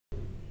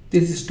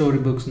This is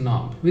Storybook's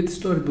knob. With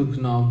Storybook's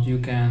knob, you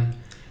can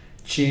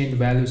change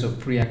values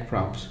of React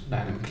props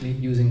dynamically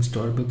using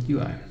Storybook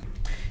UI.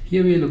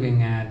 Here we are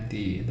looking at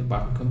the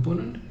button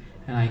component,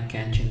 and I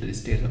can change the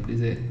state of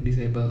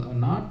disable or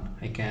not.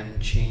 I can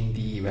change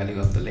the value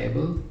of the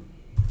label,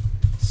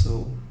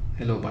 so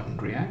hello button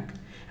React,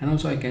 and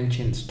also I can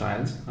change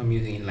styles. I'm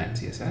using inline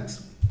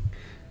CSS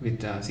with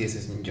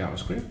CSS in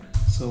JavaScript.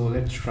 So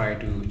let's try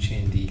to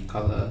change the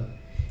color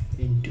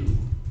into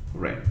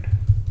red.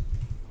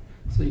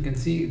 So you can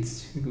see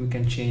we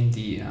can change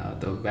the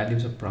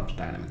values of props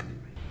dynamically.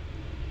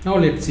 Now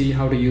let's see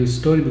how to use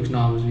Storybook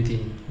knobs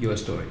within your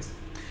stories.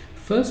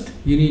 First,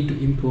 you need to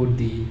import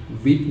the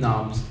with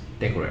knobs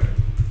decorator.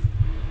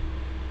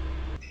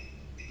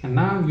 And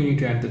now you need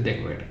to add the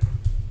decorator.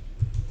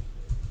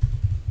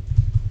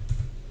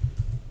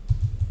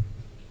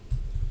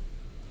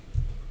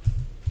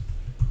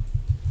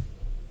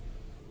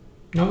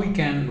 Now we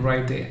can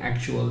write the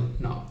actual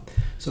knob.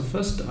 So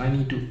first I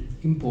need to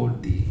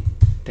import the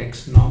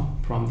text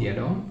knob from the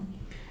add-on,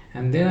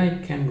 and then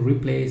I can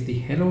replace the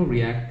hello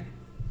React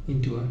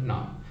into a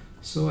knob.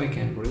 So I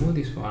can remove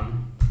this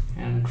one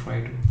and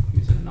try to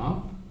use a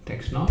knob,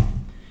 text knob,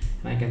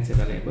 and I can set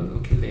a label.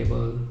 Okay, the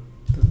label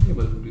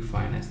will be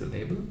fine as the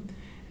label,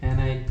 and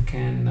I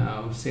can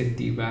set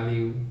the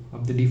value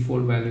of the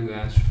default value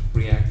as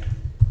React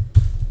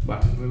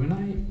button.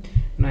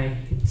 When I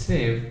hit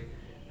save,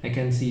 I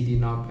can see the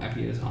knob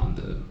appears on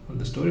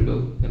the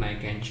storybook. Then I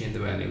can change the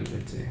value.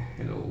 Let's say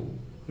hello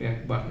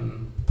React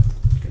button.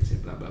 You can say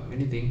blah blah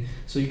anything.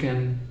 So you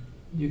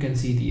can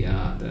see the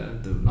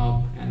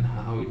knob and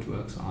how it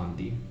works on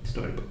the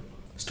storybook.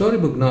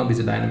 Storybook knob is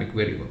a dynamic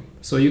variable,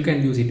 so you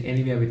can use it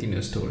anywhere within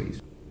your stories.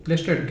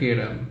 Let's try to create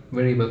a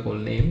variable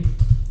called name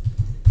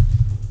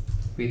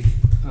with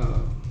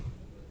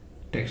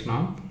text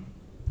knob.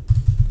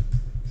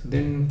 So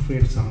then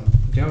create some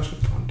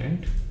JavaScript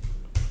content,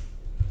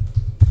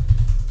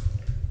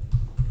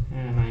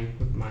 and I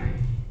put my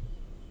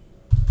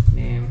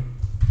name.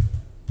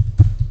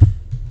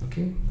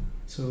 Okay,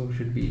 so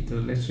should be, so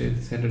let's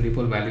set a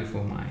default value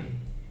for my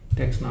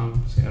text knob,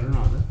 say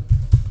another.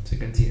 So you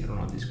can see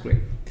another is great,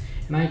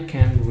 and I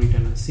can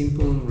return a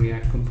simple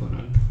React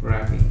component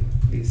wrapping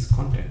this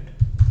content.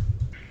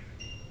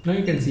 Now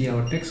you can see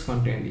our text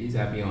content is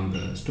happy on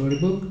the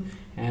storybook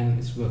and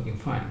it's working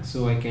fine.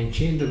 So I can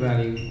change the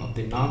value of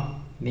the knob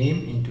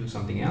name into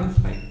something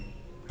else like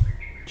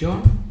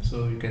John.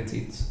 So you can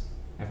see it's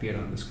appeared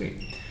on the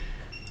screen.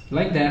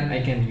 Like that,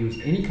 I can use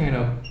any kind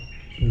of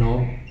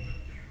knob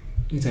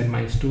inside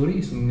my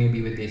story. So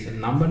maybe with this a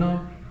number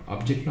knob,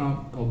 object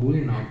knob, or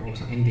boolean knob, or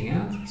anything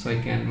else. So I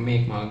can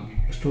make my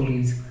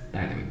stories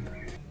dynamic.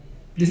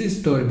 This is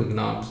Storybook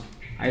knobs.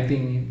 I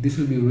think this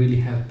will be really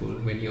helpful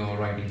when you're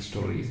writing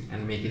stories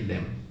and making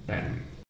them dynamic.